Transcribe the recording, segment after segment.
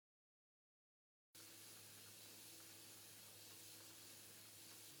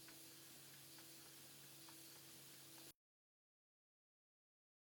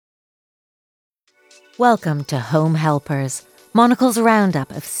Welcome to Home Helpers, Monocle's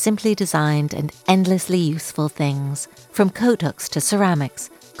roundup of simply designed and endlessly useful things. From coat hooks to ceramics,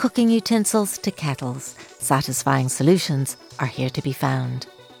 cooking utensils to kettles, satisfying solutions are here to be found.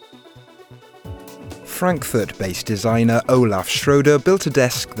 Frankfurt-based designer Olaf Schroeder built a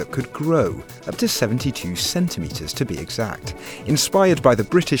desk that could grow, up to 72 centimetres to be exact. Inspired by the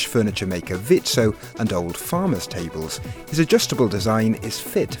British furniture maker Vitso and old farmers' tables, his adjustable design is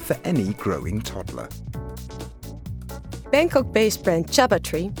fit for any growing toddler. Bangkok-based brand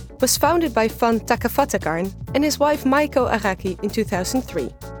Chabatree was founded by Van Takafatakarn and his wife Maiko Araki in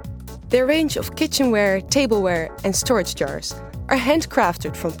 2003. Their range of kitchenware, tableware and storage jars are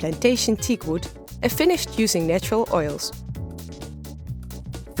handcrafted from plantation teakwood and finished using natural oils.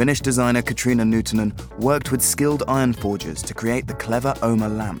 Finnish designer Katrina Nuutinen worked with skilled iron forgers to create the clever Oma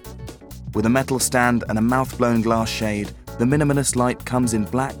lamp. With a metal stand and a mouth-blown glass shade, the minimalist light comes in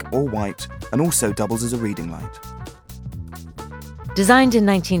black or white and also doubles as a reading light. Designed in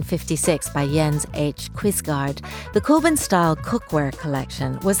 1956 by Jens H. Quisgaard, the Coben-style cookware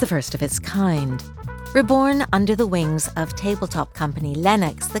collection was the first of its kind. Reborn under the wings of tabletop company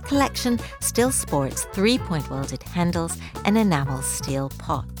Lennox, the collection still sports 3-point welded handles and enamel steel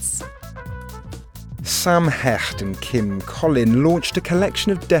pots. Sam Hecht and Kim Collin launched a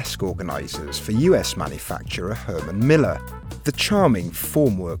collection of desk organisers for US manufacturer Herman Miller. The charming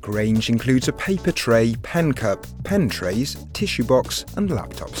formwork range includes a paper tray, pen cup, pen trays, tissue box and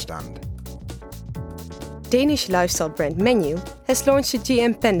laptop stand. Danish lifestyle brand Menu has launched a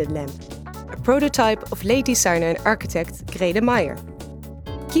GM pendant lamp, a prototype of late designer and architect Grete Meyer.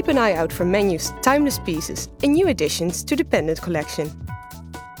 Keep an eye out for Menu's timeless pieces and new additions to the pendant collection.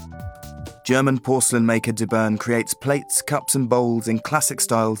 German porcelain maker De Bern creates plates, cups and bowls in classic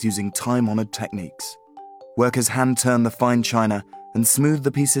styles using time-honoured techniques. Workers hand-turn the fine china and smooth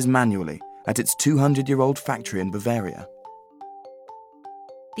the pieces manually at its 200-year-old factory in Bavaria.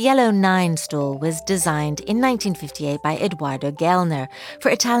 The Yellow 9 stool was designed in 1958 by Edoardo Gellner for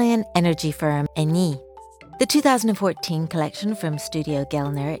Italian energy firm Eni. The 2014 collection from Studio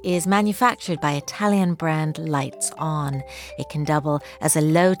Gellner is manufactured by Italian brand Lights On. It can double as a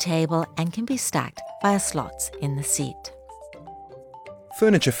low table and can be stacked via slots in the seat.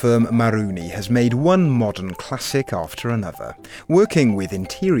 Furniture firm Maruni has made one modern classic after another. Working with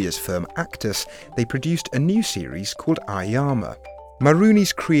interiors firm Actus, they produced a new series called Ayama.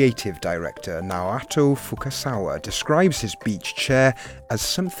 Maruni's creative director, Naoto Fukasawa, describes his beach chair as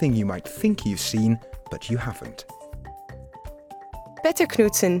something you might think you've seen, but you haven't. Petter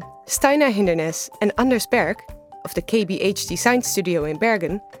Knudsen, Steinar Hindernes and Anders Berg of the KBH Design Studio in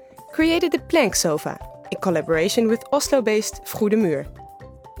Bergen created the plank sofa in collaboration with Oslo-based Goede Muur.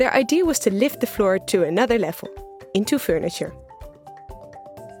 Their idea was to lift the floor to another level, into furniture.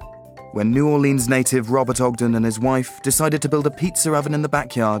 When New Orleans native Robert Ogden and his wife decided to build a pizza oven in the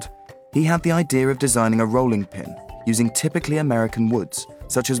backyard, he had the idea of designing a rolling pin using typically American woods,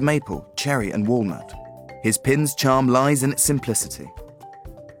 such as maple, cherry and walnut. His pin's charm lies in its simplicity.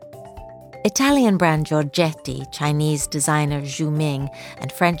 Italian brand Giorgetti, Chinese designer Zhu Ming,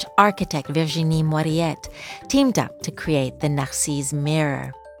 and French architect Virginie Moriette teamed up to create the Narcisse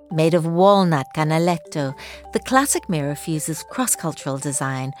mirror. Made of walnut canaletto, the classic mirror fuses cross-cultural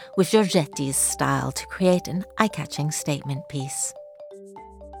design with Giorgetti's style to create an eye-catching statement piece.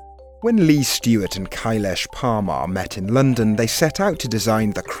 When Lee Stewart and Kailesh Parmar met in London, they set out to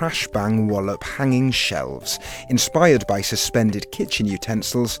design the Crash Bang Wallop hanging shelves. Inspired by suspended kitchen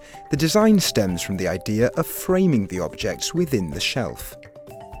utensils, the design stems from the idea of framing the objects within the shelf.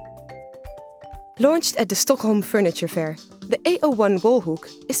 Launched at the Stockholm Furniture Fair, the 801 wall hook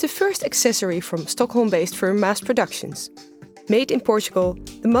is the first accessory from Stockholm-based firm Mass Productions. Made in Portugal,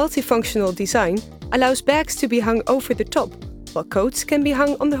 the multifunctional design allows bags to be hung over the top, while coats can be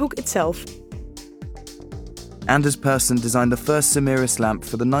hung on the hook itself. Anders Persson designed the first Samiris lamp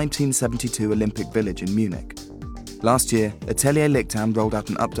for the 1972 Olympic Village in Munich. Last year, Atelier Lichtam rolled out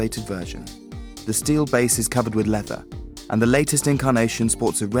an updated version. The steel base is covered with leather, and the latest incarnation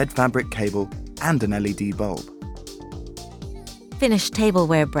sports a red fabric cable and an LED bulb. Finnish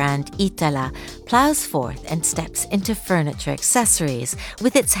tableware brand Itala ploughs forth and steps into furniture accessories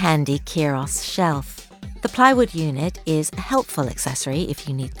with its handy Kiros shelf. The plywood unit is a helpful accessory if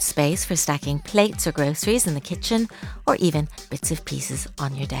you need space for stacking plates or groceries in the kitchen, or even bits of pieces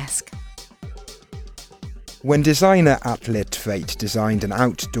on your desk. When designer Atle Tveit designed an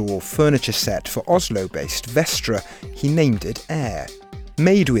outdoor furniture set for Oslo-based Vestra, he named it Air.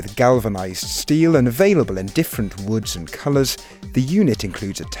 Made with galvanised steel and available in different woods and colours, the unit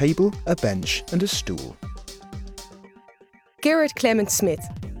includes a table, a bench and a stool. Gerrit Clement Smith,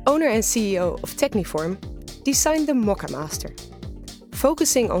 owner and CEO of Techniform, designed the Mocha Master.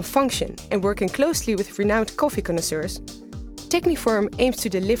 Focusing on function and working closely with renowned coffee connoisseurs, Techniform aims to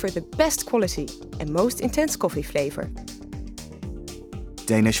deliver the best quality and most intense coffee flavor.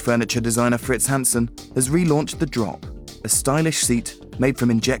 Danish furniture designer Fritz Hansen has relaunched the Drop, a stylish seat made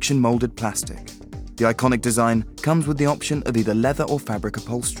from injection moulded plastic. The iconic design comes with the option of either leather or fabric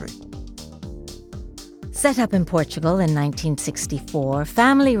upholstery. Set up in Portugal in 1964,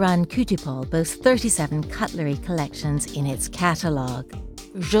 family-run Kutupol boasts 37 cutlery collections in its catalogue.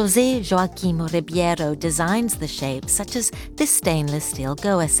 José Joaquim Ribeiro designs the shapes, such as this stainless steel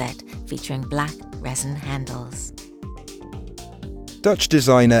Goa set featuring black resin handles. Dutch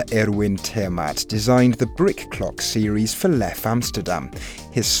designer Erwin Termaat designed the brick clock series for Lef Amsterdam.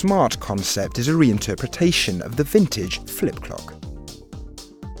 His smart concept is a reinterpretation of the vintage flip clock.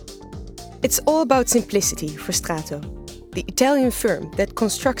 It's all about simplicity for Strato, the Italian firm that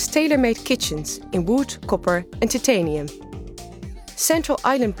constructs tailor-made kitchens in wood, copper and titanium. Central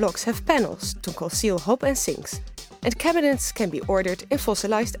island blocks have panels to conceal hob and sinks, and cabinets can be ordered in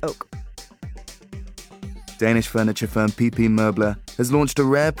fossilized oak. Danish furniture firm PP Møbler has launched a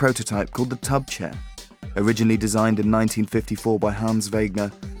rare prototype called the Tub Chair. Originally designed in 1954 by Hans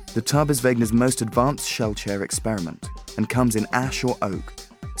Wegener, the tub is Wegener's most advanced shell chair experiment and comes in ash or oak,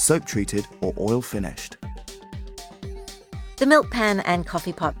 soap-treated or oil-finished. The milk pan and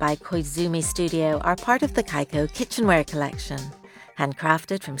coffee pot by Koizumi Studio are part of the Kaiko kitchenware collection.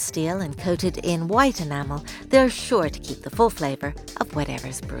 Handcrafted from steel and coated in white enamel, they're sure to keep the full flavour of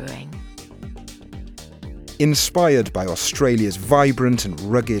whatever's brewing. Inspired by Australia's vibrant and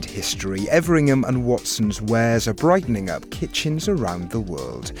rugged history, Everingham and Watson's wares are brightening up kitchens around the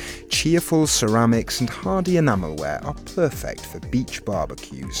world. Cheerful ceramics and hardy enamelware are perfect for beach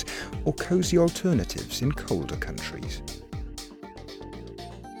barbecues or cosy alternatives in colder countries.